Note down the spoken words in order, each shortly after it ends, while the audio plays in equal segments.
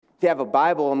If you have a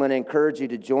Bible, I'm going to encourage you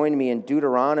to join me in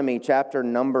Deuteronomy chapter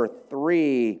number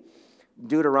 3.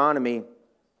 Deuteronomy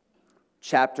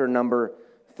chapter number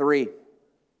 3.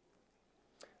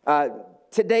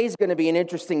 Today's going to be an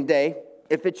interesting day.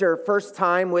 If it's your first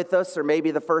time with us, or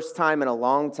maybe the first time in a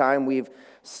long time, we've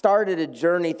started a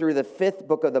journey through the 5th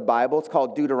book of the Bible. It's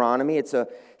called Deuteronomy. It's a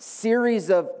series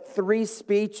of 3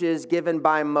 speeches given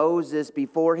by Moses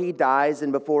before he dies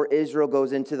and before Israel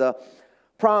goes into the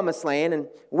Promised Land. And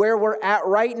where we're at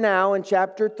right now in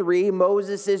chapter 3,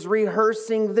 Moses is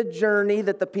rehearsing the journey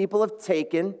that the people have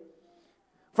taken.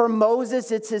 For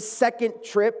Moses, it's his second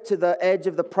trip to the edge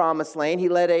of the Promised Land. He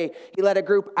led a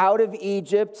group out of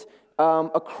Egypt,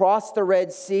 across the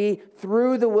Red Sea,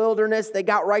 through the wilderness. They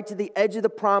got right to the edge of the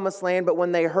Promised Land, but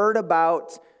when they heard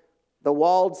about the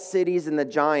walled cities and the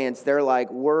giants, they're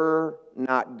like, we're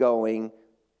not going.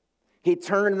 He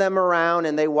turned them around,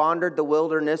 and they wandered the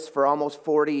wilderness for almost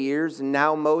 40 years, and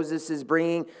now Moses is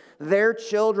bringing their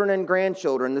children and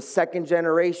grandchildren, the second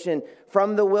generation,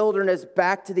 from the wilderness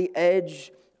back to the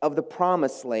edge of the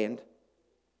Promised Land.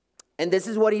 And this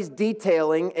is what he's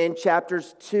detailing in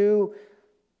chapters 2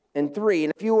 and 3.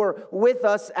 And if you were with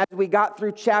us as we got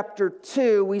through chapter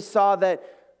 2, we saw that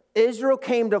Israel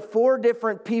came to 4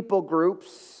 different people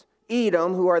groups: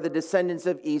 Edom, who are the descendants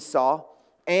of Esau;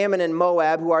 Ammon and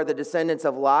Moab, who are the descendants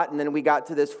of Lot. And then we got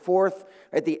to this 4th,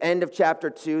 at the end of chapter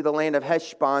 2, the land of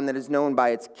Heshbon, that is known by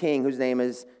its king, whose name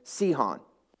is Sihon.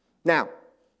 Now,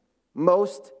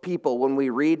 most people, when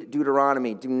we read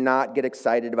Deuteronomy, do not get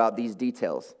excited about these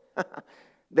details.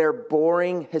 They're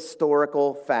boring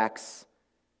historical facts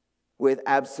with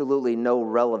absolutely no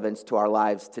relevance to our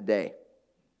lives today,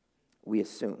 we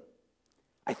assume.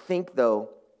 I think,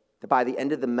 though, that by the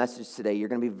end of the message today, you're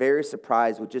going to be very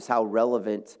surprised with just how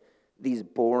relevant these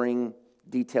boring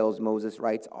details Moses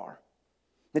writes are.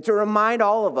 And to remind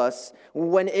all of us,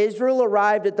 when Israel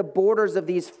arrived at the borders of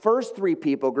these first 3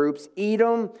 people groups,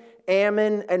 Edom,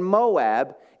 Ammon, and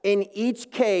Moab, in each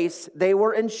case, they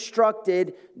were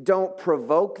instructed, don't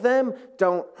provoke them,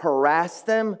 don't harass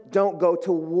them, don't go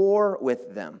to war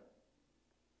with them.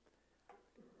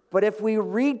 But if we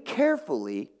read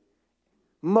carefully,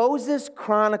 Moses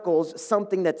chronicles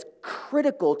something that's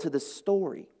critical to the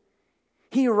story.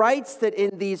 He writes that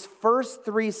in these first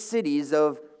 3 cities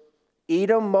of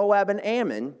Edom, Moab, and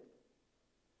Ammon,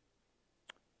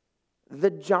 the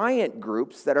giant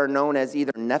groups that are known as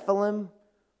either Nephilim,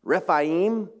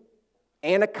 Rephaim,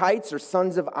 Anakites, or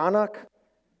sons of Anak,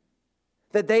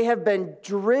 that they have been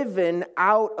driven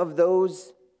out of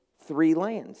those 3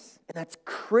 lands. And that's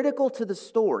critical to the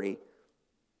story,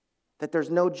 that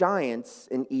there's no giants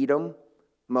in Edom,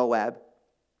 Moab,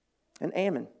 and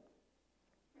Ammon.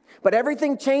 But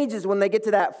everything changes when they get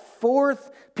to that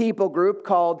 4th people group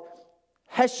called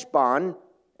Heshbon,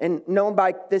 and known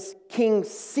by this king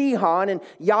Sihon. And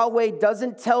Yahweh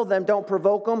doesn't tell them, don't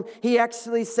provoke them. He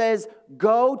actually says,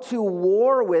 go to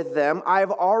war with them.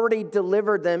 I've already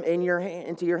delivered them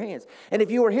into your hands. And if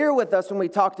you were here with us when we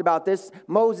talked about this,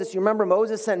 Moses, you remember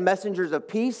Moses sent messengers of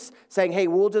peace saying, hey,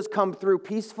 we'll just come through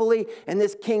peacefully. And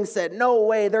this king said, no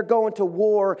way, they're going to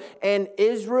war. And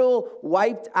Israel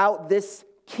wiped out this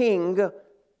king,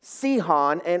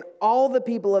 Sihon, and all the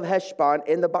people of Heshbon.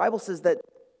 And the Bible says that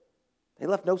they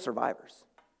left no survivors.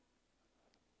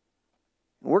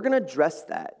 We're going to address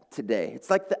that today.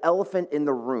 It's like the elephant in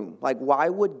the room. Like, why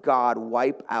would God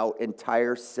wipe out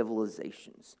entire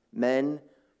civilizations? Men,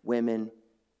 women,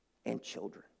 and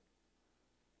children.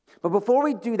 But before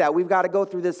we do that, we've got to go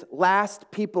through this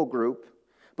last people group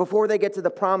before they get to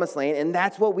the Promised Land. And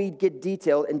that's what we get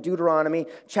detailed in Deuteronomy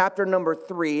chapter number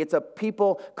 3. It's a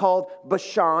people called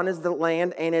Bashan is the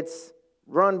land, and it's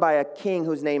run by a king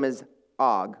whose name is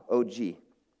Og, O-G.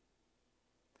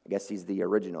 I guess he's the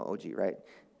original OG, right?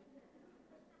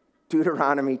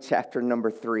 Deuteronomy chapter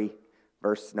number 3,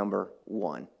 verse number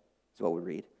 1 is what we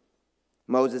read.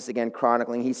 Moses again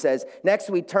chronicling, he says,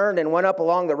 next we turned and went up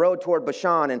along the road toward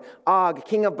Bashan, and Og,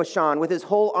 king of Bashan, with his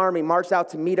whole army marched out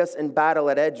to meet us in battle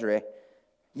at Edrei.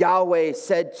 Yahweh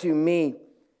said to me,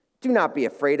 do not be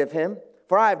afraid of him,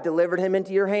 for I have delivered him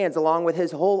into your hands, along with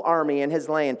his whole army and his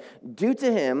land. Do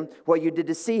to him what you did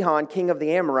to Sihon, king of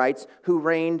the Amorites, who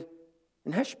reigned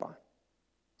in Heshbon.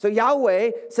 So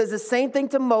Yahweh says the same thing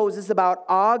to Moses about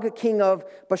Og, king of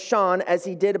Bashan, as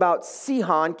he did about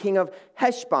Sihon, king of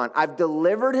Heshbon. I've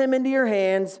delivered him into your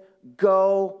hands.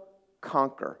 Go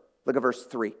conquer. Look at verse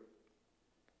 3.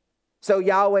 So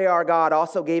Yahweh our God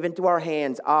also gave into our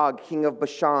hands Og, king of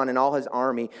Bashan, and all his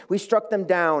army. We struck them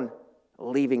down,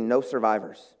 leaving no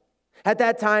survivors. At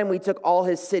that time, we took all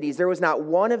his cities. There was not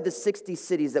one of the 60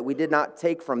 cities that we did not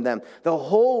take from them. The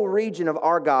whole region of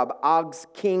Argob, Og's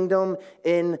kingdom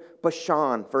in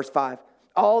Bashan. Verse 5.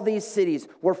 All these cities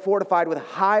were fortified with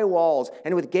high walls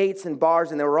and with gates and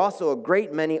bars, and there were also a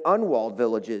great many unwalled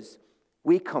villages.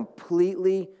 We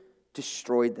completely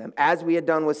destroyed them, as we had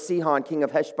done with Sihon, king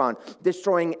of Heshbon,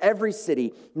 destroying every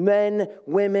city, men,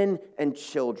 women, and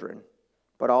children.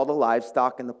 But all the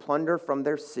livestock and the plunder from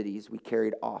their cities we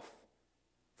carried off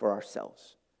for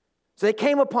ourselves. So they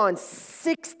came upon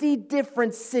 60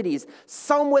 different cities,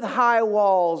 some with high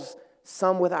walls,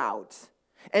 some without.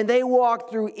 And they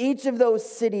walked through each of those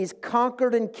cities,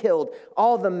 conquered and killed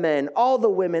all the men, all the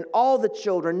women, all the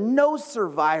children, no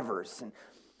survivors. And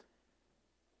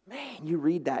man, you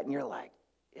read that and you're like,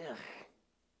 ugh.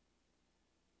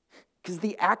 Because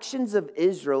the actions of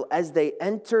Israel as they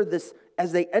enter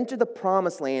the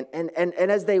promised land and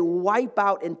as they wipe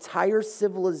out entire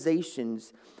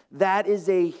civilizations, that is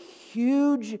a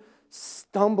huge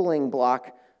stumbling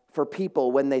block for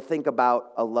people when they think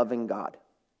about a loving God.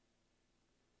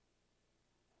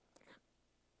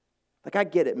 Like, I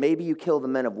get it. Maybe you kill the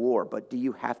men of war, but do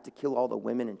you have to kill all the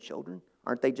women and children?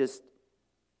 Aren't they just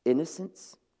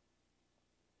innocents?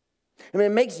 I mean,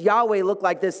 it makes Yahweh look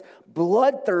like this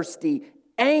bloodthirsty,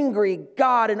 angry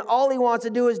God, and all he wants to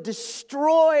do is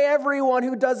destroy everyone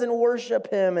who doesn't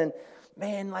worship him. And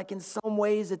man, like in some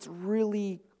ways, it's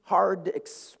really hard to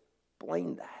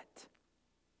explain that.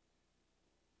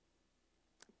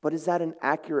 But is that an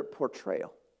accurate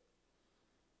portrayal?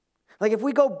 Like if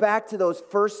we go back to those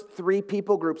first three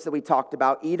people groups that we talked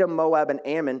about, Edom, Moab, and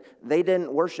Ammon, they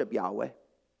didn't worship Yahweh.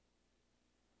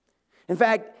 In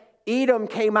fact, Edom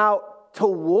came out to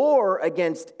war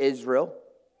against Israel.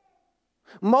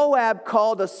 Moab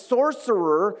called a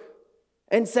sorcerer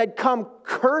and said, come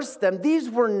curse them. These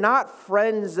were not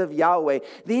friends of Yahweh.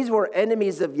 These were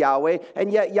enemies of Yahweh.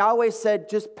 And yet Yahweh said,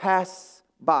 just pass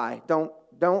by. Don't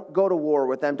go to war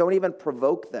with them. Don't even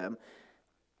provoke them.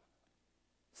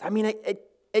 So, I mean,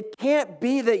 it can't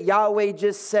be that Yahweh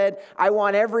just said, I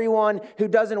want everyone who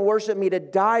doesn't worship me to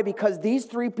die, because these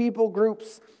three people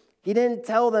groups, he didn't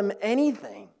tell them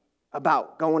anything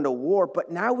about going to war.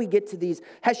 But now we get to these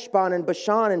Heshbon and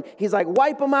Bashan, and he's like,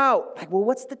 wipe them out. Like, well,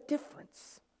 what's the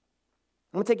difference?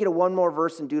 I'm going to take you to one more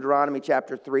verse in Deuteronomy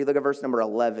chapter 3. Look at verse number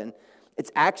 11.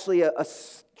 It's actually a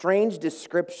strange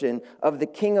description of the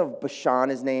king of Bashan,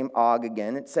 his name Og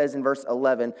again. It says in verse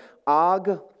 11,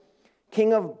 Og,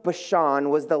 king of Bashan,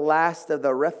 was the last of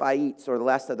the Rephaites, or the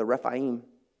last of the Rephaim.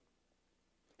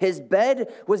 His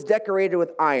bed was decorated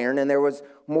with iron, and was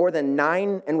more than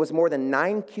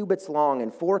 9 cubits long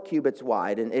and 4 cubits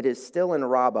wide, and it is still in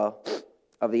Rabbah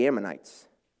of the Ammonites.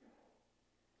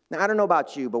 Now, I don't know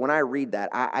about you, but when I read that,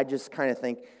 I just kind of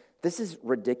think, this is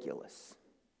ridiculous.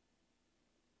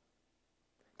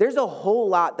 There's a whole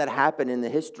lot that happened in the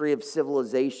history of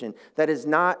civilization that is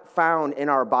not found in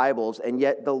our Bibles, and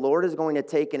yet the Lord is going to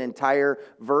take an entire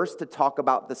verse to talk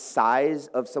about the size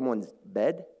of someone's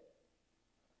bed.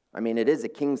 I mean, it is a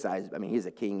king size. I mean, he's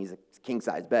a king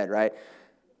size bed, right?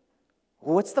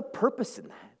 Well, what's the purpose in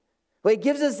that? Well, it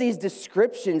gives us these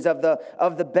descriptions of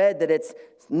the bed, that it's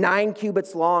 9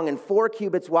 cubits long and 4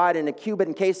 cubits wide. And a cubit,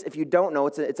 in case if you don't know,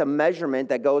 it's a measurement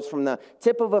that goes from the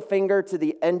tip of a finger to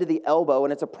the end of the elbow,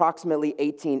 and it's approximately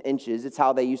 18 inches. It's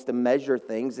how they used to measure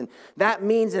things. And that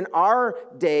means in our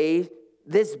day,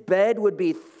 this bed would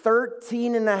be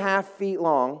 13 and a half feet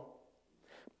long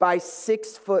by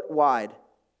 6 foot wide.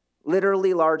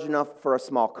 Literally large enough for a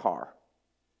small car.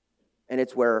 And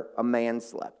it's where a man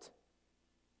slept.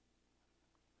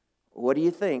 What do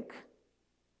you think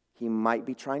he might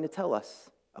be trying to tell us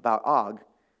about Og?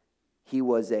 He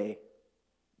was a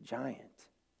giant.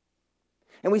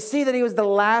 And we see that he was the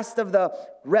last of the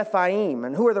Rephaim.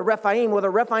 And who are the Rephaim? Well,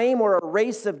 the Rephaim were a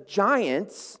race of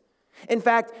giants. In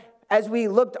fact, as we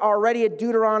looked already at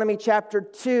Deuteronomy chapter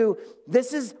 2,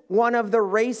 this is one of the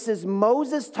races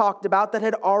Moses talked about that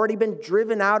had already been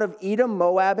driven out of Edom,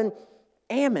 Moab, and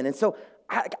Ammon. And so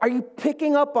are you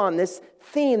picking up on this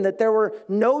theme that there were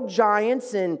no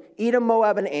giants in Edom,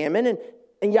 Moab, and Ammon?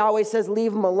 And Yahweh says,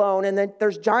 leave them alone. And then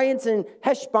there's giants in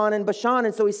Heshbon and Bashan.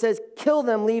 And so he says, kill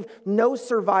them, leave no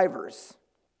survivors.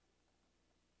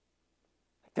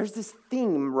 There's this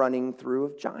theme running through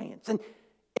of giants. And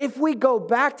if we go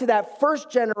back to that first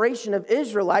generation of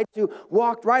Israelites who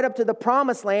walked right up to the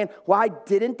promised land, why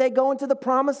didn't they go into the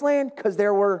promised land? Because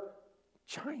there were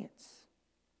giants.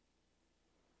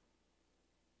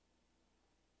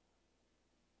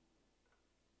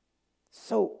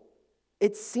 So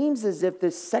it seems as if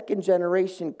this second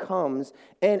generation comes,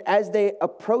 and as they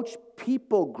approach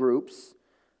people groups,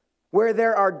 Where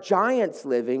there are giants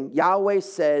living, Yahweh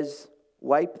says,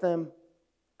 wipe them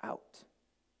out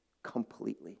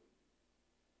completely.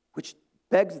 Which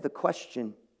begs the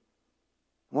question,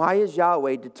 why is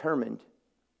Yahweh determined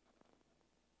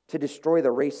to destroy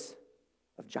the race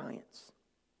of giants?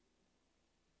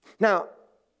 Now,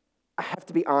 I have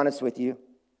to be honest with you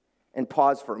and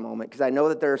pause for a moment, because I know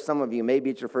that there are some of you, maybe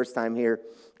it's your first time here,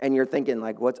 and you're thinking,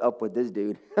 like, what's up with this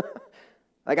dude?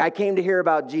 Like, I came to hear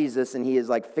about Jesus, and he is,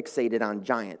 like, fixated on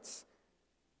giants.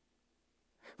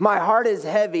 My heart is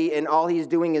heavy, and all he's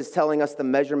doing is telling us the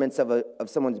measurements of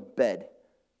someone's bed.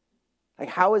 Like,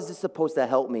 how is this supposed to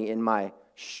help me in my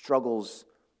struggles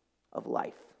of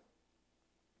life?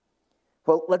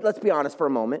 Well, let's be honest for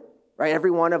a moment, right?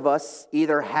 Every one of us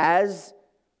either has,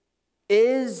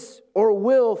 is, or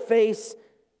will face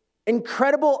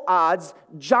incredible odds,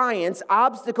 giants,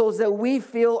 obstacles that we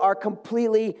feel are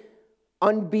completely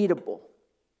unbeatable.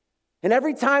 And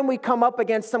every time we come up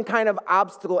against some kind of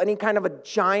obstacle, any kind of a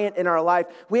giant in our life,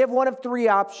 we have one of three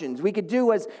options. We could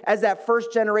do as that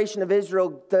first generation of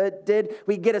Israel did.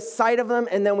 We get a sight of them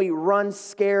and then we run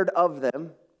scared of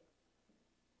them.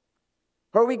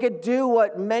 Or we could do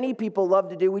what many people love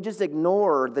to do. We just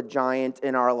ignore the giant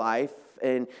in our life.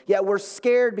 And yet we're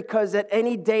scared because at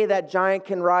any day that giant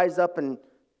can rise up and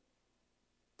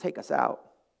take us out.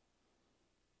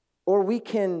 Or we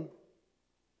can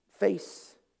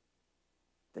face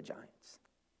the giants.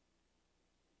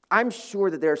 I'm sure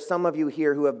that there are some of you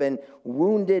here who have been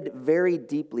wounded very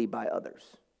deeply by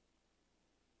others.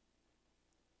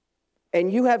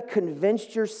 And you have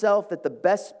convinced yourself that the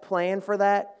best plan for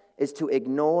that is to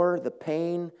ignore the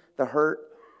pain, the hurt,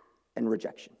 and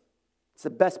rejection. It's the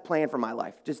best plan for my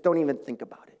life. Just don't even think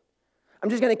about it. I'm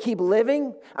just going to keep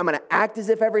living. I'm going to act as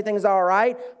if everything's all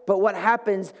right. But what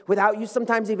happens without you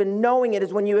sometimes even knowing it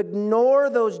is when you ignore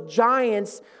those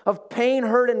giants of pain,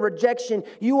 hurt, and rejection,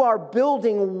 you are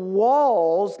building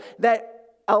walls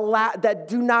that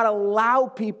do not allow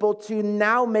people to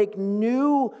now make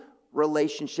new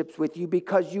relationships with you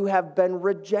because you have been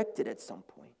rejected at some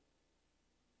point.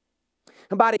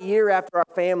 About a year after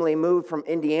our family moved from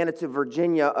Indiana to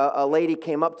Virginia, a lady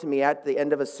came up to me at the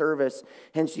end of a service,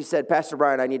 and she said, Pastor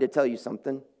Brian, I need to tell you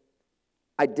something.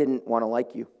 I didn't want to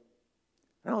like you.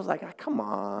 And I was like, come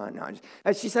on.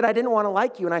 And she said, I didn't want to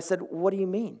like you. And I said, what do you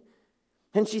mean?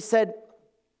 And she said,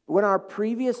 when our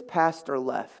previous pastor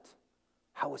left,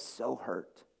 I was so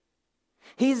hurt.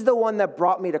 He's the one that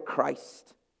brought me to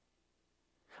Christ.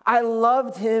 I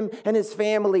loved him and his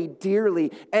family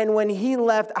dearly. And when he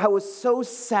left, I was so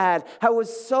sad. I was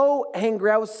so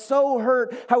angry. I was so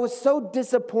hurt. I was so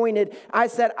disappointed. I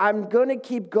said, I'm going to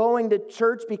keep going to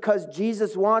church because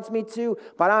Jesus wants me to,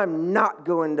 but I'm not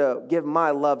going to give my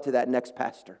love to that next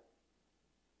pastor.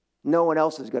 No one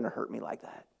else is going to hurt me like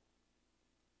that.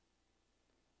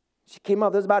 She came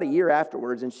up, this was about a year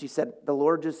afterwards, and she said, the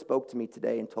Lord just spoke to me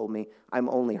today and told me I'm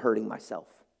only hurting myself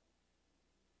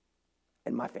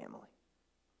and my family.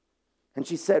 And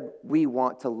she said, we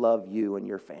want to love you and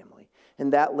your family.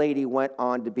 And that lady went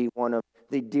on to be one of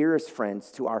the dearest friends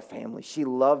to our family. She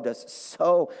loved us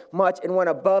so much and went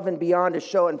above and beyond to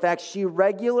show. In fact, she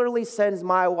regularly sends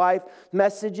my wife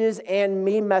messages and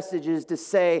me messages to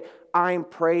say, I'm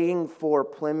praying for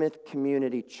Plymouth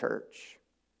Community Church.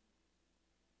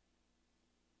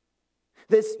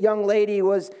 This young lady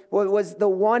was the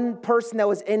one person that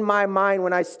was in my mind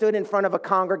when I stood in front of a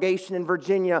congregation in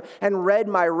Virginia and read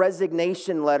my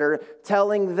resignation letter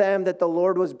telling them that the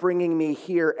Lord was bringing me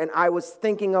here. And I was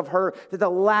thinking of her, that the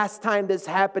last time this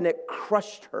happened, it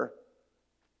crushed her.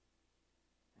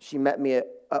 She met me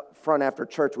up front after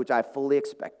church, which I fully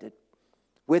expected,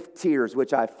 with tears,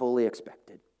 which I fully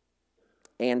expected,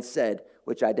 and said,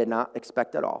 which I did not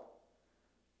expect at all,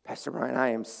 Pastor Brian, I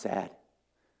am sad.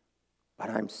 But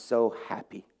I'm so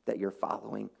happy that you're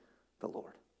following the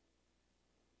Lord.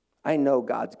 I know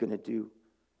God's going to do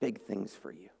big things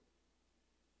for you.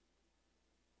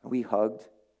 We hugged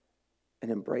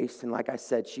and embraced. And like I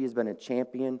said, she has been a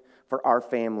champion for our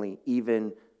family.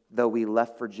 Even though we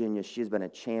left Virginia, she has been a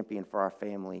champion for our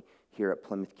family here at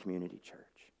Plymouth Community Church.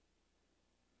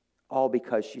 All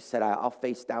because she said, I'll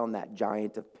face down that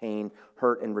giant of pain,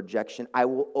 hurt, and rejection. I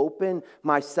will open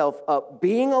myself up,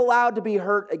 being allowed to be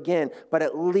hurt again, but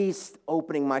at least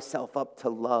opening myself up to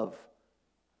love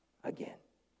again.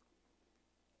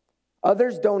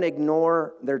 Others don't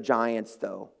ignore their giants,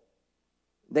 though.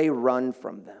 They run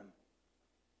from them.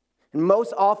 And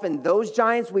most often, those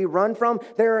giants we run from,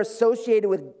 they're associated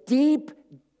with deep,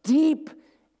 deep,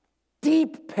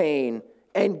 deep pain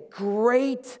and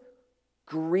great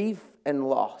grief and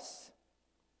loss,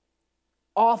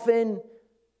 often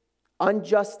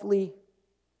unjustly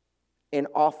and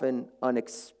often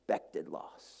unexpected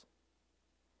loss.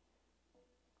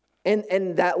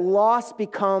 And that loss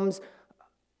becomes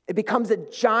a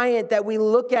giant that we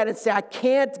look at and say, I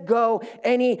can't go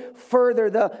any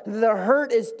further. The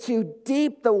hurt is too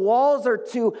deep. The walls are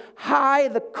too high.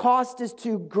 The cost is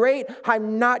too great.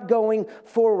 I'm not going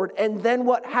forward. And then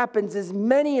what happens is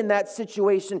many in that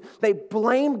situation, they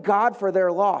blame God for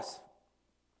their loss.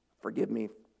 Forgive me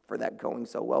for that going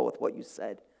so well with what you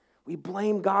said. We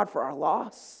blame God for our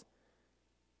loss.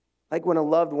 Like when a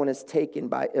loved one is taken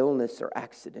by illness or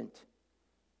accident.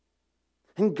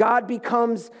 And God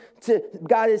is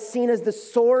seen as the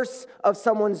source of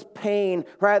someone's pain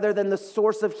rather than the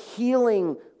source of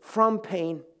healing from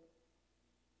pain.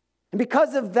 And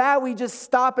because of that, we just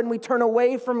stop and we turn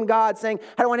away from God saying,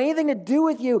 I don't want anything to do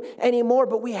with you anymore,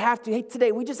 but we have to. Hey,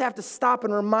 today, we just have to stop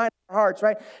and remind our hearts,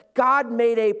 right? God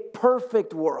made a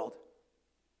perfect world.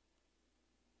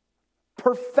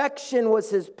 Perfection was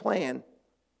his plan.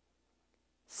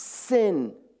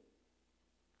 Sin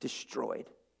destroyed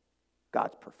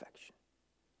God's perfection.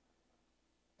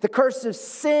 The curse of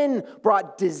sin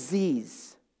brought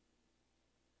disease.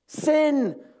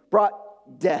 Sin brought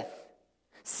death.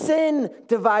 Sin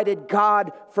divided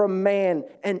God from man.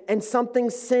 And something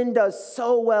sin does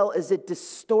so well is it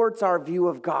distorts our view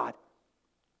of God.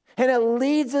 And it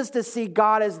leads us to see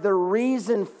God as the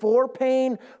reason for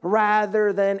pain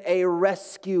rather than a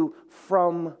rescue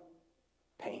from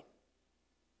pain.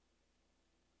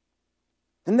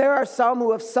 And there are some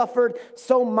who have suffered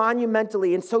so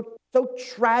monumentally and so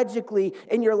tragically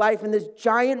in your life in this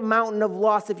giant mountain of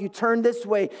loss. If you turn this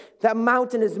way, that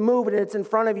mountain is moving and it's in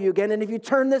front of you again. And if you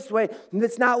turn this way,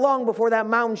 it's not long before that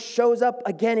mountain shows up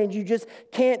again and you just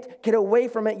can't get away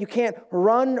from it. You can't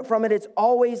run from it. It's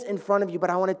always in front of you. But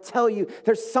I want to tell you,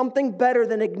 there's something better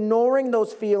than ignoring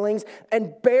those feelings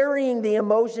and burying the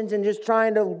emotions and just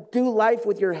trying to do life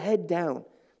with your head down.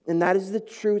 And that is the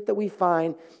truth that we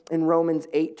find in Romans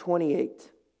 8:28.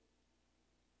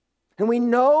 And we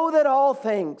know that all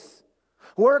things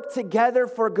work together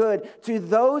for good to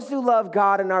those who love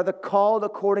God and are the called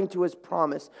according to his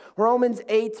promise. Romans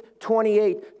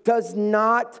 8:28 does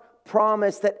not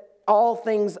promise that all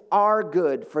things are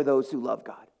good for those who love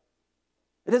God.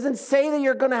 It doesn't say that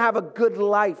you're going to have a good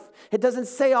life. It doesn't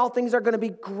say all things are going to be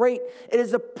great. It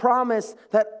is a promise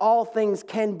that all things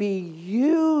can be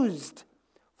used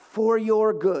for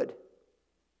your good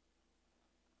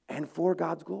and for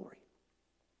God's glory.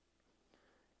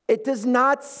 It does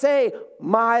not say,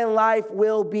 my life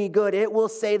will be good. It will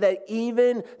say that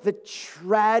even the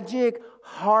tragic,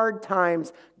 hard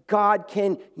times, God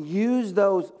can use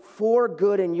those for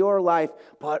good in your life,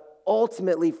 but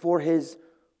ultimately for his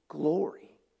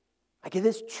glory. Like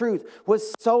this truth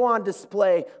was so on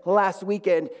display last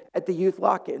weekend at the youth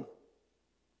lock-in.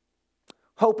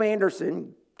 Hope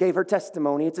Anderson gave her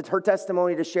testimony. It's her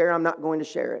testimony to share. I'm not going to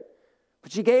share it.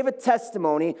 But she gave a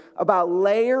testimony about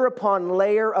layer upon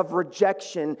layer of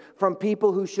rejection from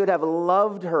people who should have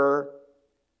loved her,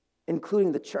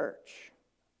 including the church.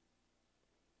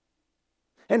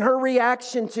 And her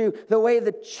reaction to the way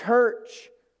the church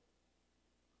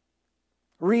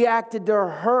reacted to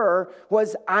her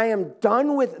was, I am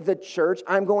done with the church.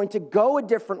 I'm going to go a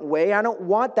different way. I don't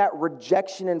want that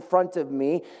rejection in front of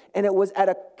me. And it was at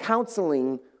a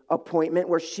counseling appointment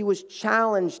where she was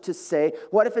challenged to say,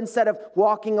 what if instead of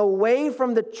walking away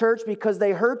from the church because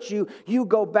they hurt you, you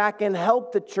go back and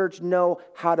help the church know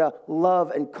how to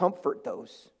love and comfort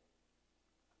those?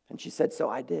 And she said, so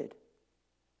I did.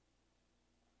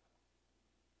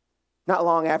 Not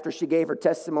long after she gave her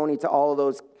testimony to all of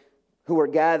those who were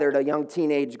gathered, a young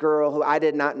teenage girl who I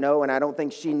did not know, and I don't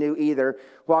think she knew either,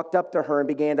 walked up to her and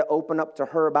began to open up to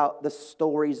her about the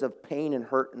stories of pain and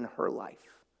hurt in her life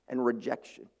and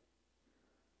rejection.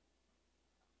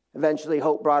 Eventually,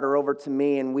 Hope brought her over to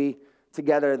me, and we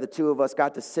together, the two of us,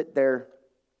 got to sit there,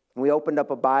 and we opened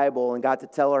up a Bible and got to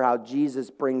tell her how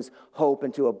Jesus brings hope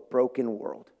into a broken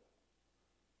world.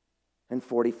 And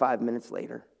 45 minutes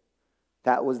later,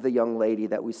 that was the young lady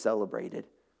that we celebrated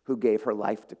who gave her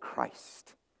life to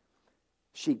Christ.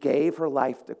 She gave her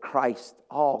life to Christ.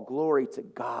 All glory to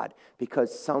God,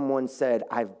 because someone said,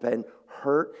 I've been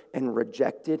hurt and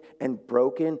rejected and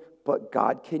broken, but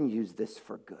God can use this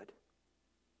for good.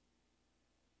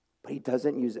 But he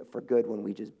doesn't use it for good when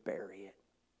we just bury it.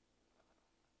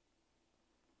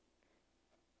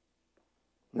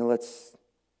 Now let's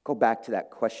go back to that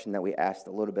question that we asked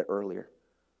a little bit earlier.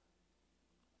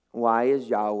 Why is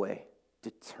Yahweh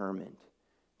determined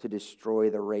to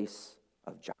destroy the race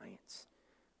of giants?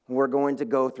 We're going to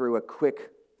go through a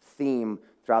quick theme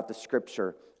throughout the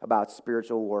scripture about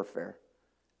spiritual warfare.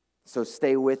 So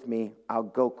stay with me. I'll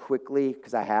go quickly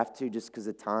because I have to, just because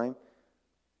of time.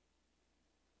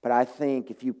 But I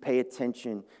think if you pay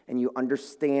attention and you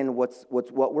understand what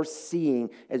we're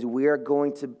seeing, as we are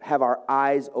going to have our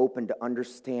eyes open to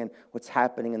understand what's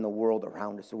happening in the world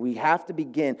around us. So we have to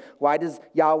begin. Why does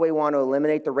Yahweh want to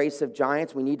eliminate the race of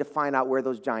giants? We need to find out where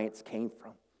those giants came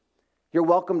from. You're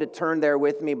welcome to turn there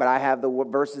with me, but I have the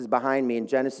verses behind me in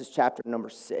Genesis chapter number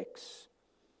 6.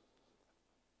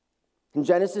 In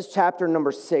Genesis chapter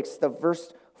number 6, the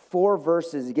first 4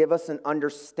 verses give us an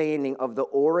understanding of the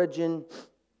origin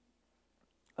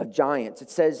of giants. It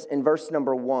says in verse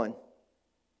number 1,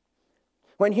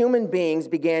 when human beings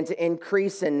began to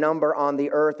increase in number on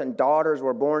the earth and daughters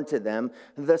were born to them,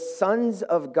 the sons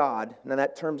of God, now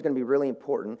that term's going to be really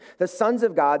important, the sons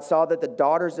of God saw that the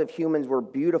daughters of humans were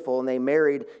beautiful and they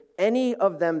married any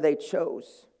of them they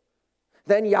chose.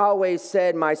 Then Yahweh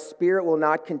said, my spirit will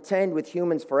not contend with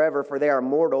humans forever, for they are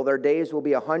mortal. Their days will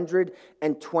be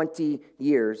 120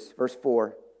 years. Verse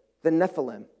 4, the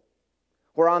Nephilim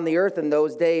were on the earth in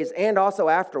those days, and also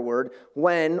afterward,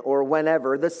 when or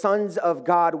whenever the sons of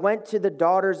God went to the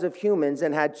daughters of humans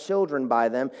and had children by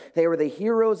them. They were the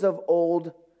heroes of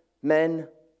old, men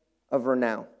of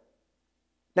renown.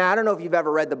 Now, I don't know if you've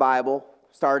ever read the Bible,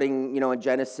 starting, in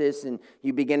Genesis, and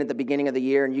you begin at the beginning of the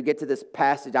year, and you get to this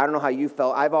passage. I don't know how you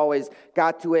felt. I've always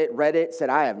got to it, read it, said,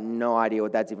 I have no idea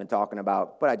what that's even talking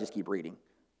about, but I just keep reading.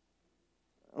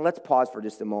 Let's pause for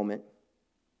just a moment.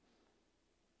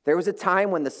 There was a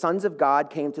time when the sons of God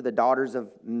came to the daughters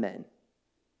of men.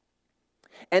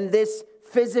 And this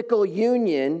physical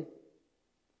union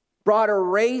brought a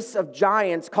race of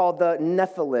giants called the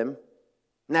Nephilim. And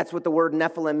that's what the word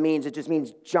Nephilim means. It just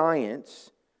means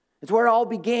giants. It's where it all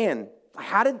began.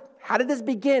 How did this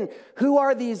begin? Who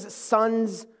are these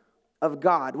sons of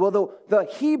God? Well, the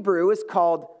Hebrew is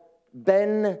called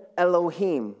Ben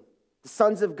Elohim. The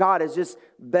sons of God is just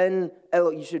Ben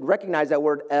Elohim. You should recognize that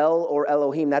word El or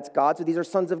Elohim. That's God. So these are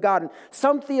sons of God. And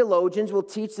some theologians will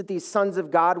teach that these sons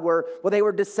of God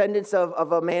were descendants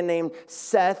of a man named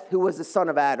Seth, who was the son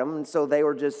of Adam. And so they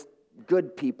were just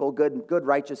good people, good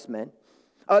righteous men.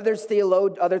 Other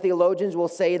theologians will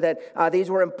say that these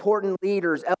were important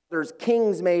leaders, elders,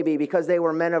 kings maybe, because they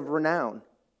were men of renown.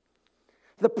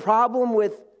 The problem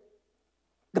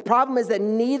is that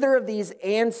neither of these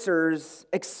answers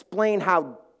explain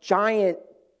how giant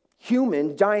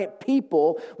humans, giant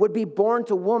people, would be born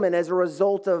to woman as a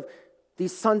result of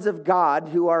these sons of God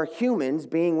who are humans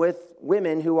being with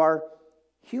women who are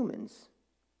humans.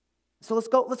 So let's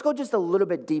go just a little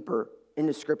bit deeper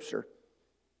into Scripture.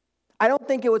 I don't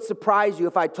think it would surprise you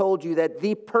if I told you that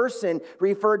the person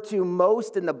referred to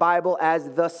most in the Bible as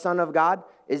the Son of God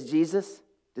is Jesus.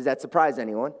 Does that surprise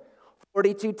anyone?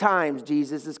 42 times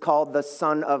Jesus is called the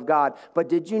Son of God. But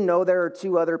did you know there are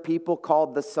 2 other people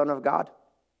called the Son of God?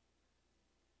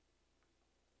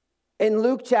 In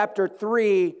Luke chapter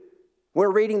 3,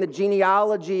 we're reading the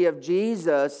genealogy of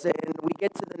Jesus, and we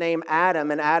get to the name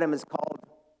Adam, and Adam is called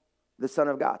the Son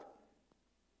of God.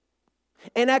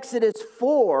 In Exodus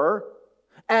 4,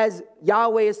 as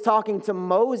Yahweh is talking to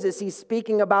Moses, he's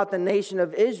speaking about the nation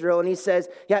of Israel, and he says,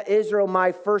 yeah, Israel,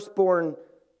 my firstborn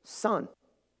son.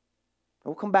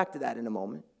 We'll come back to that in a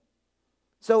moment.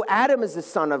 So Adam is the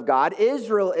son of God.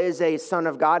 Israel is a son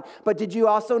of God. But did you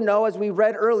also know, as we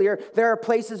read earlier, there are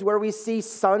places where we see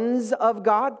sons of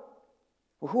God?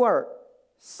 Well, who are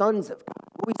sons of God?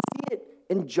 Well, we see it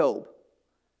in Job.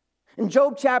 In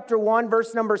Job chapter 1,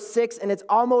 verse number 6, and it's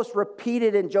almost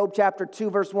repeated in Job chapter 2,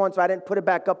 verse 1, so I didn't put it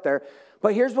back up there.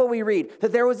 But here's what we read,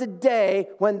 that there was a day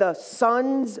when the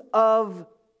sons of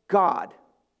God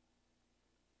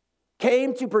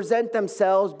came to present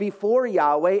themselves before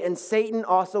Yahweh, and Satan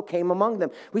also came among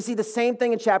them. We see the same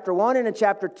thing in chapter 1 and in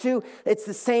chapter 2. It's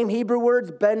the same Hebrew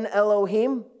words, Ben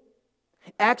Elohim.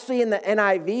 Actually, in the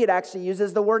NIV, it actually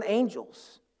uses the word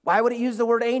angels. Why would it use the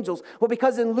word angels? Well,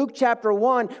 because in Luke chapter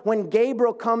 1, when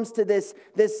Gabriel comes to this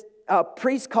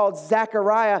priest called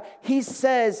Zechariah, he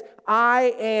says,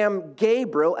 I am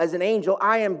Gabriel, as an angel,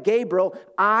 I am Gabriel,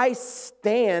 I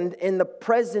stand in the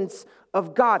presence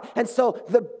of God. And so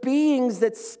the beings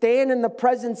that stand in the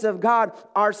presence of God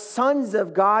are sons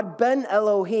of God, Ben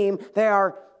Elohim, they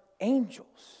are angels.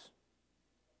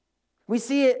 We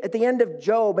see it at the end of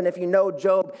Job, and if you know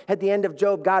Job, at the end of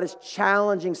Job, God is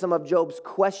challenging some of Job's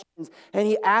questions, and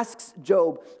he asks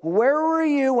Job, where were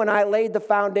you when I laid the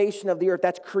foundation of the earth?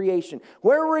 That's creation.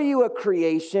 Where were you at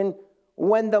creation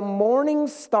when the morning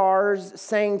stars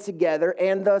sang together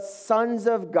and the sons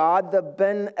of God, the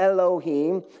Ben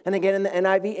Elohim, and again in the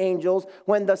NIV angels,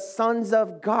 when the sons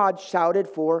of God shouted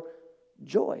for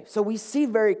joy. So we see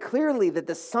very clearly that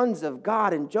the sons of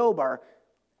God in Job are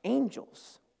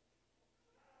angels.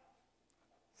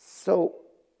 So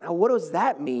now what does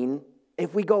that mean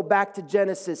if we go back to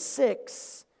Genesis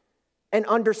 6 and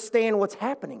understand what's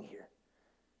happening here?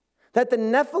 That the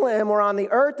Nephilim were on the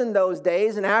earth in those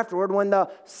days, and afterward, when the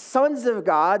sons of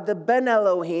God, the Ben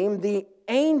Elohim, the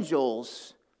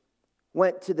angels,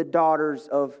 went to the daughters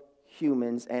of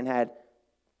humans and had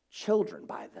children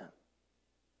by them.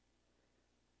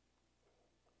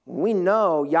 We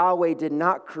know Yahweh did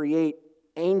not create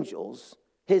angels,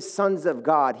 his sons of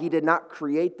God. He did not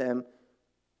create them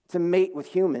to mate with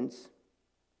humans,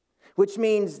 which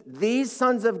means these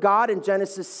sons of God in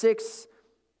Genesis 6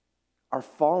 are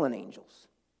fallen angels,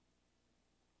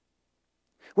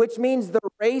 which means the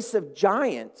race of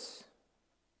giants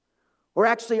were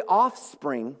actually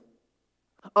offspring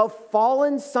of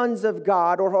fallen sons of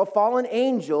God or of fallen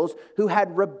angels who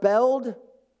had rebelled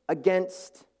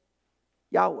against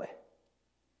Yahweh.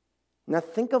 Now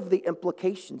think of the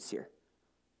implications here.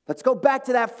 Let's go back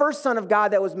to that first son of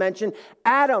God that was mentioned,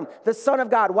 Adam, the son of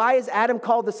God. Why is Adam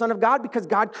called the son of God? Because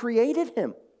God created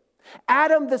him.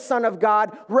 Adam, the son of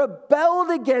God, rebelled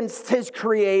against his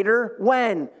creator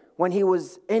when? When he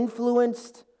was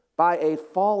influenced by a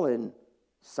fallen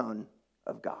son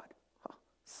of God.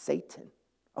 Satan,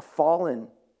 a fallen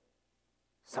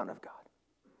son of God.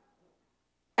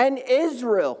 And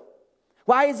Israel.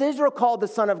 Why is Israel called the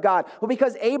son of God? Well,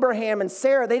 because Abraham and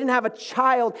Sarah, they didn't have a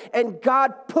child, and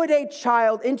God put a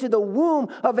child into the womb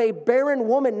of a barren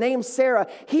woman named Sarah.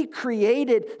 He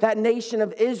created that nation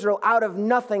of Israel out of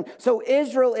nothing. So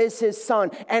Israel is his son.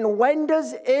 And when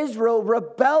does Israel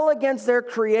rebel against their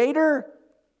creator?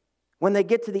 When they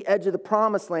get to the edge of the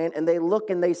promised land and they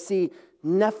look and they see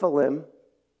Nephilim,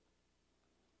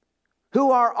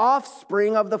 who are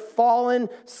offspring of the fallen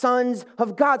sons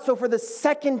of God. So for the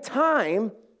second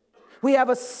time, we have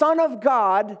a son of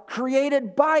God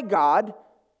created by God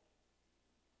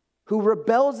who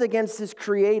rebels against his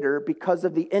creator because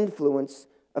of the influence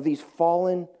of these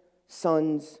fallen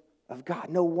sons of God.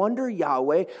 No wonder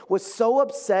Yahweh was so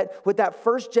upset with that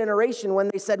first generation when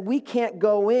they said, we can't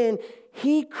go in.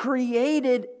 He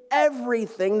created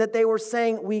everything that they were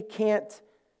saying we can't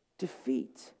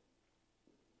defeat.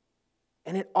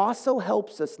 And it also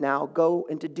helps us now go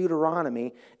into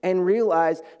Deuteronomy and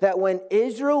realize that when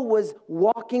Israel was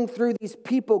walking through these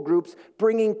people groups,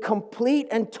 bringing complete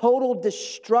and total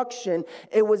destruction,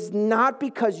 it was not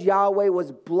because Yahweh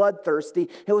was bloodthirsty.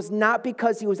 It was not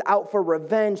because he was out for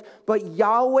revenge, but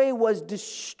Yahweh was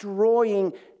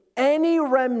destroying any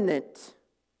remnant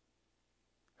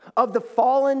of the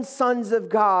fallen sons of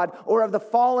God or of the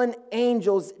fallen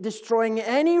angels, destroying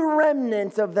any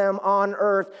remnant of them on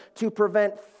earth to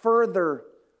prevent further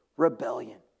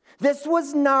rebellion. This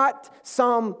was not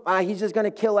some, he's just going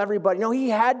to kill everybody. No, he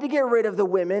had to get rid of the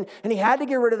women and he had to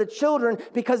get rid of the children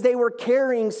because they were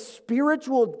carrying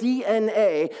spiritual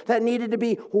DNA that needed to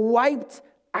be wiped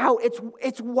out.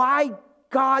 It's why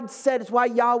God said, it's why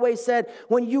Yahweh said,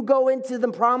 when you go into the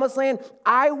promised land,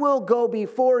 I will go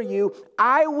before you.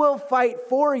 I will fight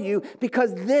for you,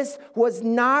 because this was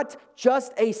not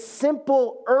just a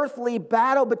simple earthly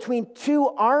battle between two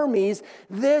armies.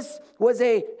 This was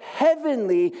a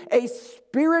heavenly, a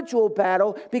spiritual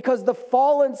battle, because the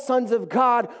fallen sons of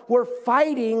God were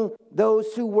fighting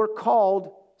those who were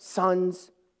called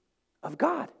sons of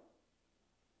God.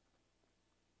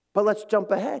 But let's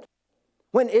jump ahead.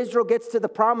 When Israel gets to the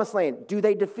promised land, do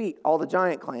they defeat all the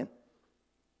giant clan?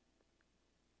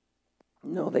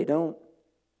 No, they don't.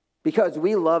 Because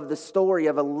we love the story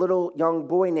of a little young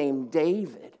boy named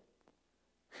David.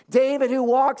 David, who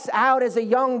walks out as a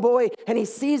young boy and he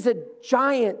sees a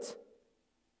giant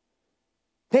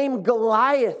named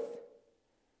Goliath.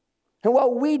 And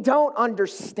what we don't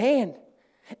understand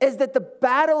is that the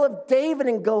battle of David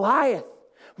and Goliath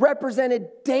represented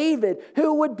David,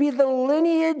 who would be the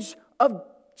lineage of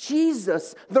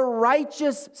Jesus, the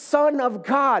righteous Son of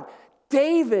God.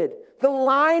 David, the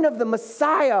line of the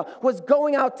Messiah, was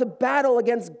going out to battle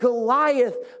against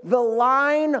Goliath, the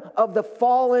line of the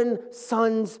fallen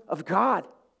sons of God.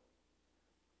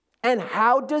 And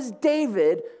how does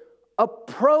David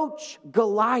approach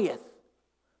Goliath?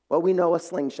 Well, we know a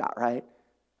slingshot, right?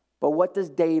 But what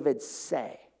does David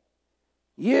say?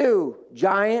 You,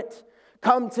 giant,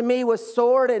 come to me with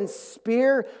sword and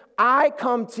spear. I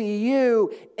come to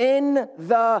you in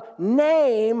the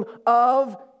name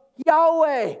of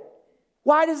Yahweh.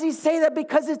 Why does he say that?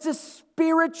 Because it's a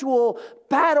spiritual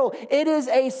battle. It is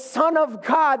a son of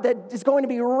God that is going to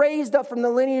be raised up from the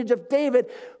lineage of David,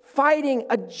 fighting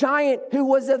a giant who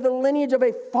was of the lineage of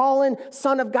a fallen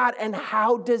son of God. And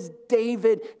how does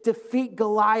David defeat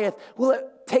Goliath? Well, it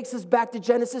takes us back to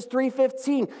Genesis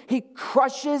 3:15. He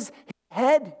crushes his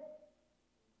head.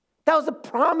 That was a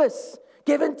promise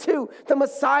given to the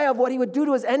Messiah of what he would do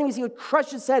to his enemies. He would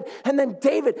crush his head. And then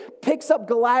David picks up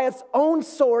Goliath's own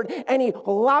sword and he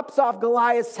lops off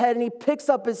Goliath's head and he picks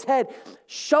up his head,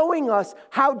 showing us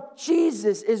how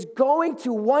Jesus is going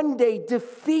to one day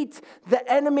defeat the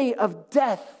enemy of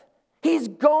death. He's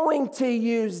going to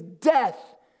use death,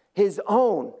 his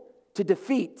own, to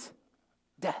defeat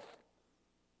death.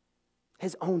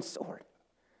 His own sword.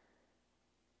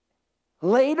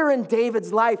 Later in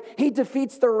David's life, he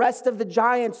defeats the rest of the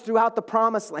giants throughout the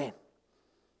promised land.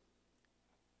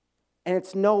 And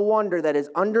it's no wonder that it's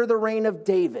under the reign of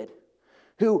David,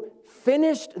 who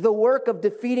finished the work of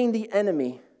defeating the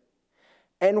enemy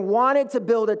and wanted to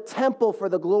build a temple for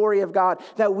the glory of God,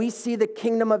 that we see the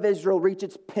kingdom of Israel reach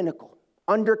its pinnacle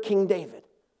under King David.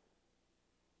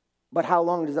 But how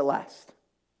long does it last?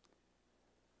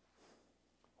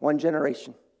 One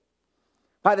generation.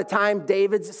 By the time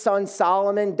David's son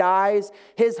Solomon dies,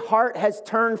 his heart has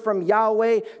turned from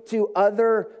Yahweh to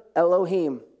other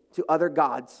Elohim, to other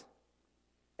gods.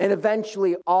 And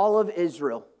eventually all of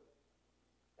Israel,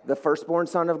 the firstborn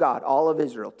son of God, all of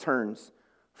Israel turns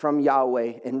from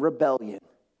Yahweh in rebellion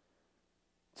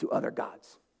to other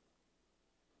gods.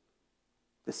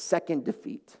 The second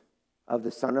defeat of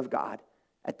the Son of God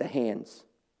at the hands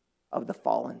of the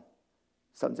fallen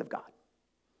sons of God.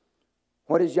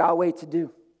 What is Yahweh to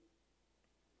do?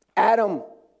 Adam,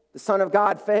 the Son of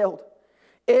God, failed.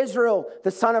 Israel,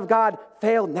 the Son of God,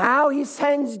 failed. Now he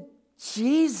sends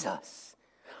Jesus.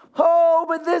 Oh,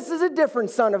 but this is a different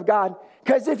Son of God.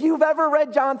 Because if you've ever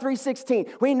read John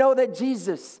 3:16, we know that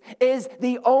Jesus is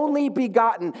the only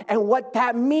begotten. And what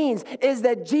that means is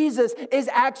that Jesus is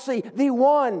actually the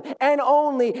one and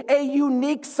only, a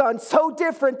unique son, so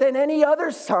different than any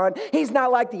other son. He's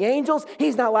not like the angels.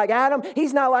 He's not like Adam.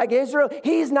 He's not like Israel.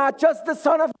 He's not just the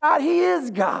Son of God. He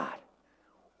is God.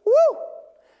 Woo!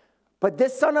 But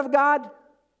this Son of God,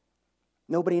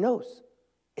 nobody knows.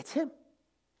 It's him.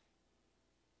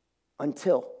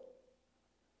 Until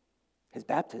his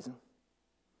baptism.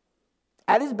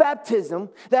 At his baptism,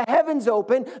 the heavens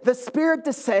open, the Spirit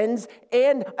descends,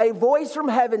 and a voice from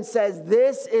heaven says,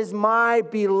 "This is my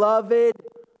beloved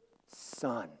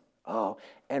Son." Oh,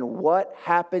 and what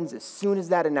happens as soon as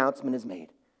that announcement is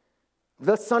made?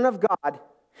 The Son of God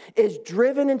is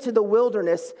driven into the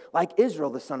wilderness like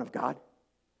Israel, the Son of God,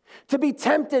 to be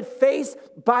tempted face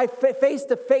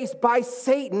to face by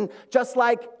Satan, just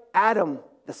like Adam,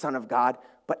 the Son of God.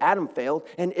 But Adam failed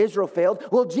and Israel failed.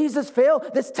 Will Jesus fail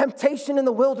this temptation in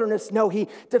the wilderness? No, he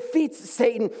defeats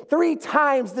Satan 3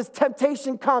 times. This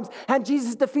temptation comes and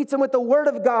Jesus defeats him with the word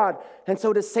of God. And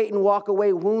so does Satan walk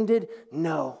away wounded?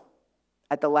 No.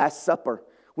 At the Last Supper,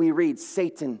 we read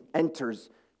Satan enters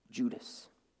Judas.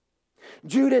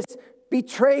 Judas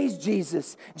betrays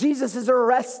Jesus. Jesus is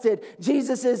arrested.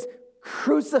 Jesus is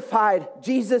crucified.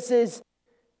 Jesus is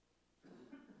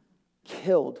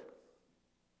killed.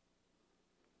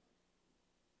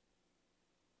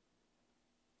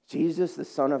 Jesus, the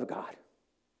Son of God,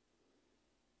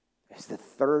 is the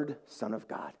third Son of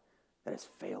God that has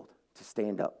failed to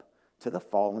stand up to the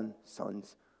fallen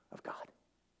sons of God.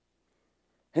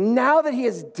 And now that he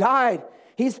has died,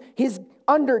 he's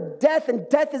under death, and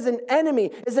death is an enemy,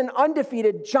 is an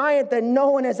undefeated giant that no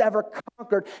one has ever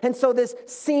conquered. And so this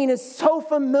scene is so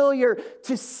familiar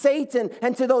to Satan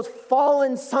and to those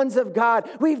fallen sons of God.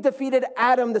 We've defeated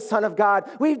Adam, the Son of God.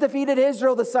 We've defeated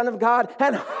Israel, the Son of God.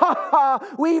 And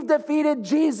we've defeated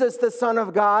Jesus, the Son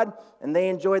of God. And they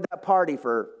enjoyed that party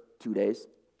for 2 days.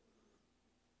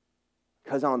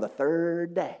 Because on the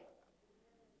third day,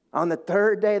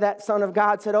 that Son of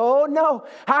God said, "Oh no,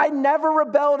 I never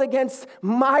rebelled against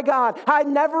my God. I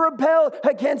never rebelled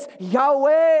against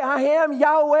Yahweh. I am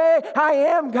Yahweh. I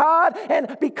am God.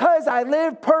 And because I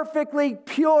live perfectly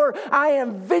pure, I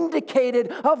am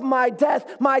vindicated of my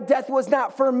death. My death was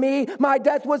not for me. My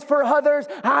death was for others.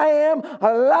 I am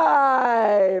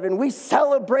alive." And we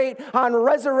celebrate on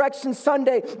Resurrection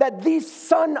Sunday that the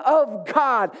Son of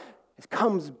God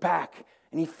comes back.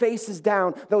 And he faces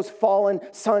down those fallen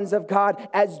sons of God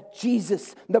as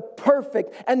Jesus, the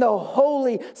perfect and the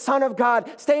holy Son of God,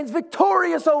 stands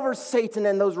victorious over Satan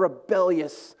and those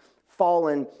rebellious,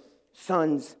 fallen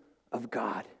sons of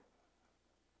God.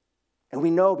 And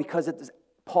we know because it's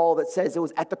Paul that says it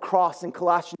was at the cross in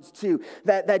Colossians 2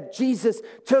 that Jesus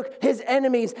took his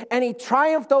enemies and he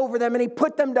triumphed over them and he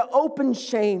put them to open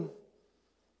shame.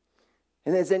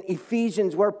 And it's in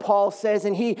Ephesians where Paul says,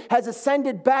 and he has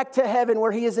ascended back to heaven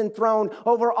where he is enthroned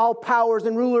over all powers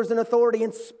and rulers and authority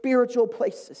in spiritual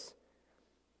places.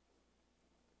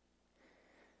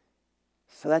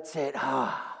 So that's it.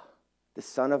 The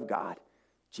Son of God,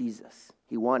 Jesus.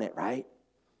 He won it, right?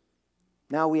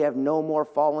 Now we have no more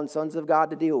fallen sons of God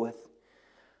to deal with.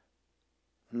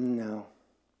 No,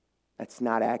 that's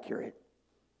not accurate.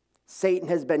 Satan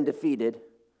has been defeated,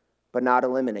 but not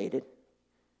eliminated.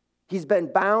 He's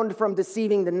been bound from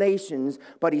deceiving the nations,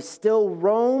 but he still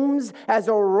roams as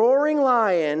a roaring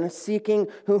lion, seeking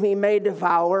whom he may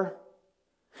devour.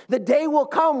 The day will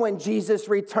come when Jesus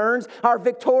returns, our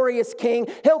victorious King.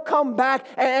 He'll come back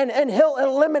and he'll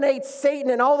eliminate Satan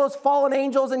and all those fallen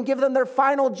angels and give them their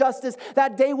final justice.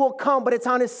 That day will come, but it's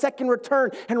on his second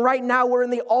return. And right now we're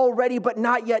in the already but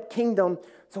not yet kingdom.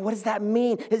 So what does that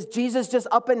mean? Is Jesus just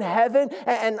up in heaven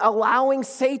and allowing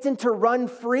Satan to run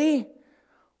free?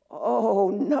 Oh,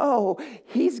 no,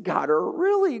 he's got a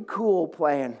really cool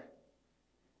plan.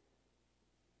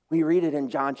 We read it in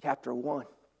John chapter 1.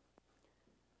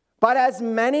 But as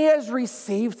many as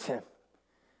received him,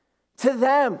 to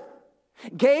them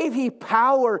gave he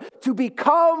power to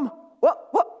become,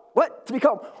 what? To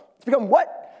become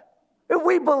what? If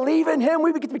we believe in him,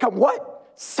 we get to become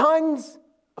what? Sons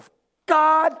of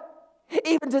God.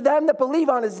 Even to them that believe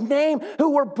on his name,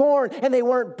 who were born, and they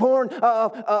weren't born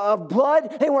of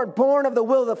blood. They weren't born of the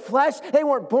will of the flesh. They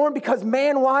weren't born because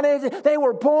man wanted it. They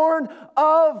were born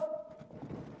of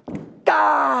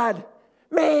God.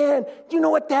 Man, do you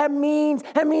know what that means?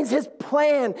 That means his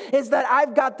plan is that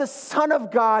I've got the Son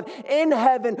of God in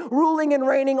heaven, ruling and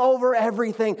reigning over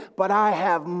everything. But I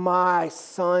have my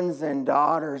sons and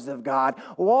daughters of God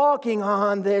walking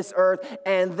on this earth,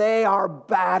 and they are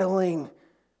battling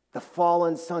the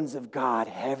fallen sons of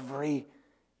God every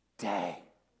day.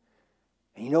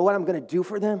 And you know what I'm going to do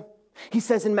for them? He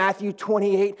says in Matthew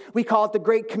 28, we call it the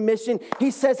Great Commission.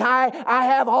 He says, I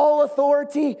have all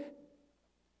authority,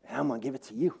 and I'm going to give it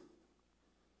to you.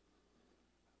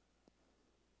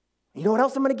 You know what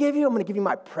else I'm going to give you? I'm going to give you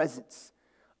my presence.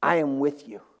 I am with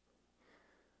you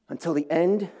until the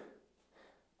end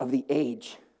of the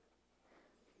age.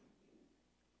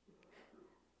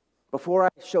 Before I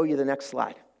show you the next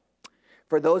slide,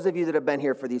 for those of you that have been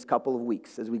here for these couple of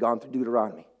weeks as we've gone through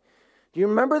Deuteronomy, do you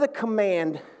remember the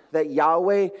command that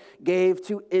Yahweh gave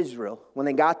to Israel when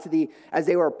they got as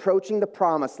they were approaching the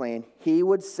promised land? He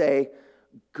would say,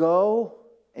 go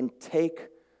and take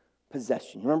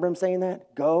possession. You remember him saying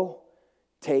that? Go,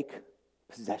 take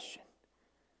possession.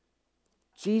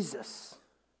 Jesus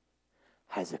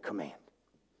has a command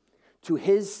to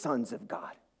his sons of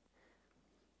God.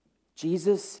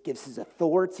 Jesus gives his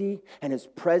authority and his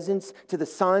presence to the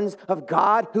sons of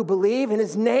God who believe in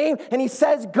his name. And he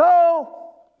says,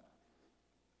 go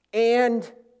and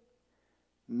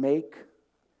make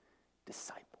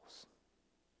disciples.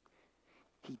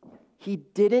 He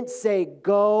didn't say,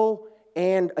 go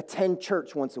and attend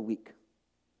church once a week.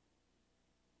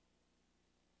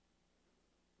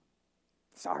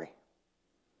 Sorry.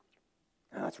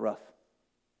 No, that's rough.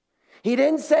 He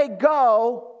didn't say,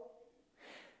 go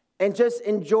and just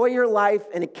enjoy your life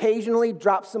and occasionally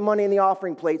drop some money in the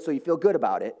offering plate so you feel good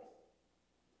about it,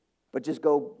 but just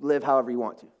go live however you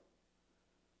want to.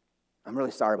 I'm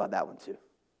really sorry about that one too.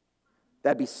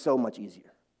 That'd be so much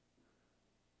easier.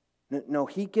 No,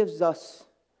 he gives us,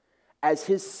 as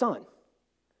his son,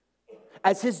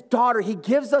 as his daughter, he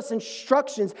gives us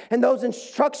instructions, and those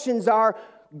instructions are,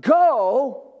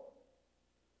 go,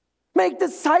 make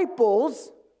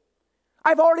disciples.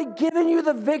 I've already given you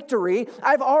the victory.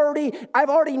 I've already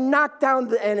knocked down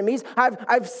the enemies.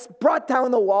 I've brought down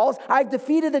the walls. I've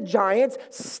defeated the giants.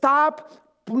 Stop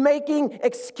making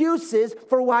excuses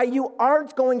for why you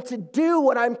aren't going to do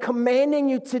what I'm commanding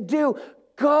you to do.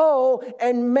 Go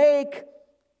and make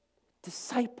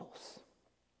disciples.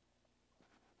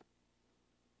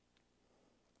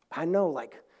 I know,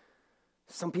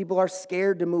 some people are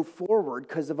scared to move forward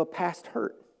because of a past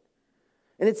hurt.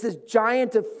 And it's this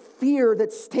giant of fear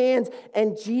that stands,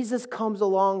 and Jesus comes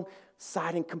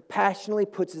alongside and compassionately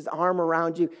puts his arm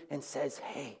around you and says,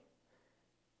 hey,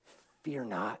 fear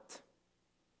not,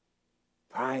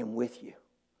 for I am with you.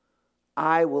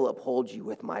 I will uphold you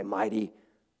with my mighty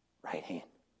right hand.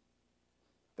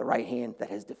 The right hand that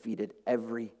has defeated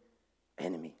every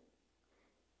enemy,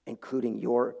 including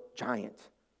your giant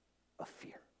of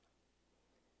fear.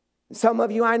 Some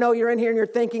of you, I know you're in here and you're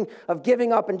thinking of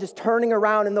giving up and just turning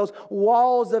around, and those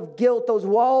walls of guilt, those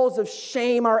walls of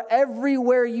shame are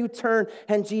everywhere you turn.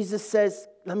 And Jesus says,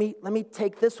 let me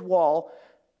take this wall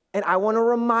And I want to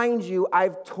remind you,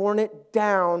 I've torn it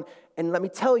down. And let me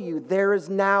tell you, there is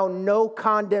now no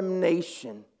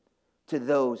condemnation to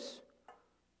those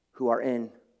who are in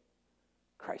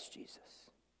Christ Jesus.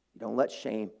 You don't let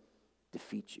shame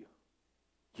defeat you.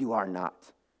 You are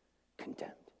not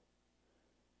condemned.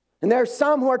 And there are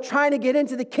some who are trying to get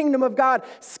into the kingdom of God,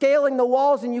 scaling the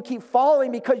walls, and you keep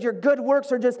falling because your good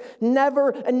works are just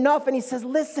never enough. And he says,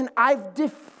 listen, I've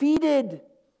defeated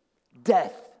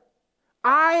death.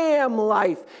 I am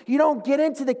life. You don't get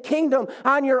into the kingdom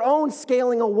on your own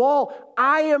scaling a wall.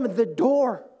 I am the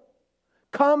door.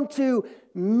 Come to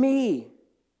me.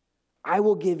 I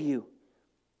will give you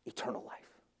eternal life.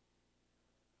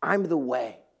 I'm the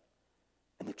way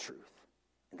and the truth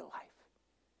and the life.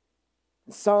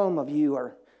 And some of you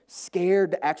are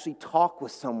scared to actually talk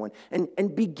with someone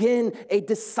and begin a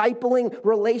discipling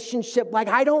relationship. Like,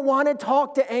 I don't want to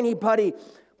talk to anybody.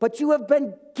 But you have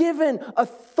been given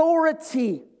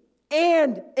authority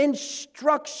and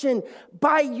instruction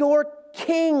by your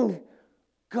King.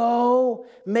 Go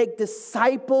make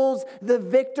disciples. The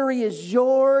victory is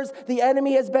yours. The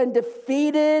enemy has been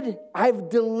defeated. I've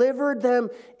delivered them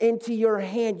into your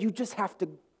hand. You just have to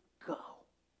go.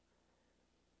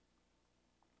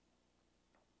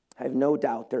 I have no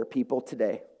doubt there are people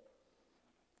today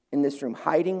in this room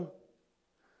hiding.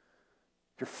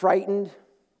 You're frightened.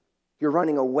 You're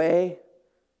running away,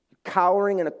 you're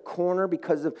cowering in a corner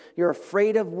because you're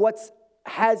afraid of what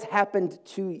has happened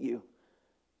to you.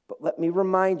 But let me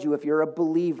remind you, if you're a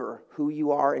believer, who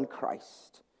you are in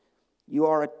Christ. You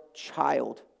are a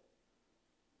child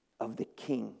of the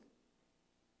King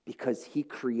because he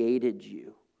created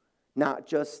you, not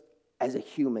just as a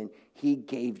human. He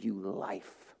gave you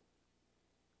life.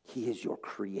 He is your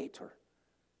creator.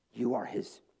 You are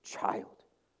his child.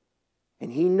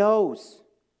 And he knows.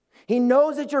 He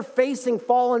knows that you're facing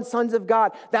fallen sons of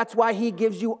God. That's why he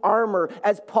gives you armor.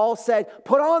 As Paul said,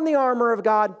 put on the armor of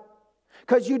God.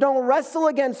 Because you don't wrestle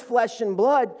against flesh and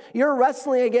blood. You're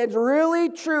wrestling against really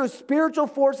true spiritual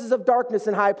forces of darkness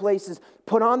in high places.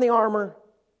 Put on the armor.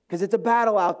 Because it's a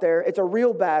battle out there. It's a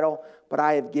real battle. But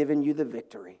I have given you the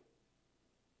victory.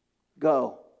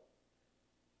 Go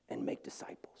and make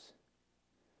disciples.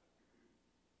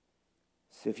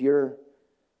 So if you're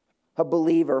a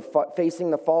believer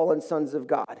facing the fallen sons of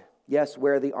God, yes,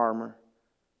 wear the armor.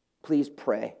 Please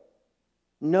pray.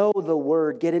 Know the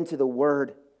word. Get into the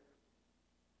word.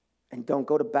 And don't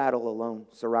go to battle alone.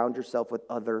 Surround yourself with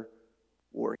other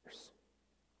warriors.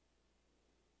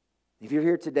 If you're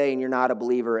here today and you're not a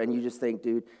believer and you just think,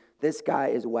 dude, this guy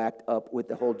is whacked up with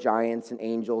the whole giants and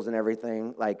angels and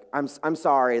everything. Like, I'm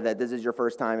sorry that this is your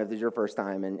first time, if this is your first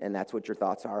time, and that's what your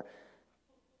thoughts are.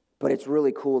 But it's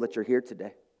really cool that you're here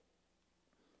today.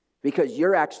 Because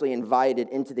you're actually invited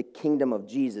into the kingdom of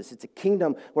Jesus. It's a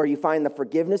kingdom where you find the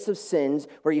forgiveness of sins,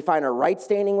 where you find a right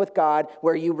standing with God,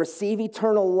 where you receive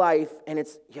eternal life, and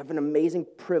you have an amazing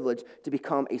privilege to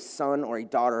become a son or a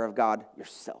daughter of God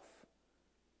yourself.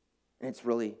 And it's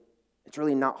really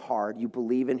not hard. You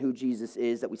believe in who Jesus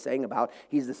is that we sang about.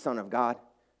 He's the Son of God.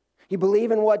 You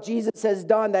believe in what Jesus has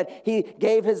done, that he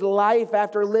gave his life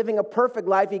after living a perfect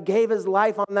life. He gave his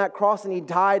life on that cross and he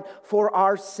died for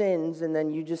our sins. And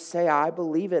then you just say, I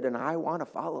believe it and I want to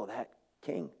follow that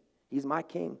King. He's my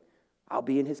King. I'll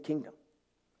be in his kingdom.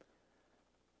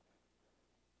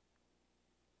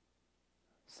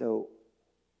 So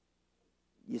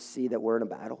you see that we're in a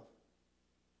battle.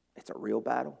 It's a real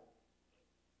battle.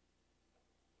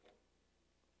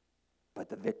 But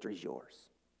the victory's yours.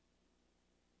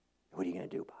 What are you going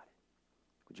to do about it?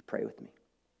 Would you pray with me?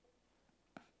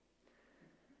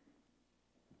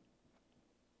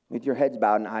 With your heads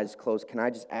bowed and eyes closed, can I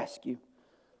just ask you?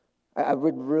 I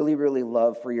would really, really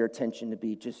love for your attention to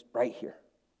be just right here.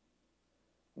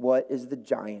 What is the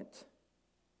giant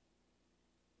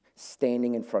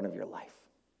standing in front of your life?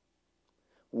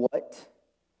 What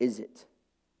is it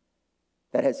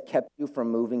that has kept you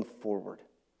from moving forward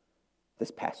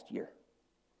this past year?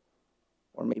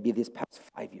 Or maybe this past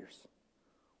 5 years.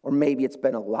 Or maybe it's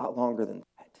been a lot longer than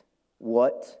that.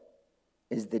 What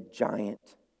is the giant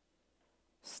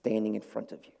standing in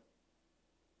front of you?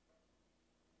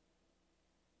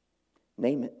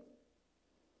 Name it.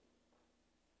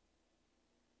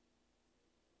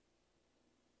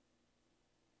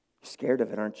 You're scared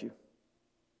of it, aren't you?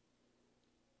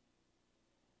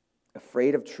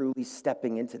 Afraid of truly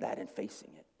stepping into that and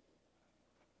facing it.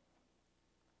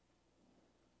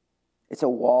 It's a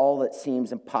wall that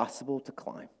seems impossible to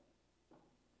climb.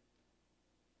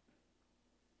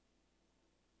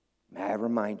 May I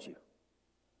remind you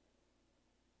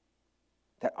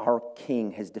that our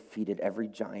King has defeated every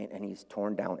giant and he's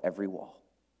torn down every wall.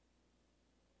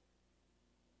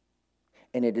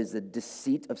 And it is the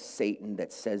deceit of Satan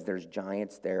that says there's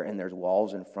giants there and there's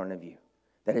walls in front of you.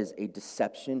 That is a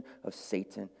deception of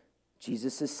Satan.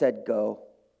 Jesus has said go.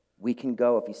 We can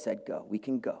go. If he said go, we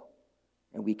can go.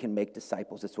 And we can make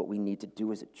disciples. That's what we need to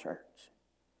do as a church.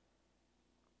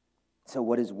 So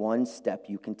what is one step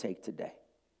you can take today?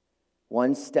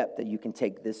 One step that you can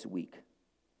take this week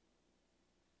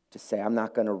to say, I'm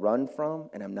not going to run from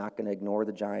and I'm not going to ignore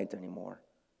the giant anymore.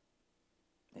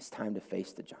 It's time to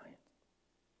face the giant.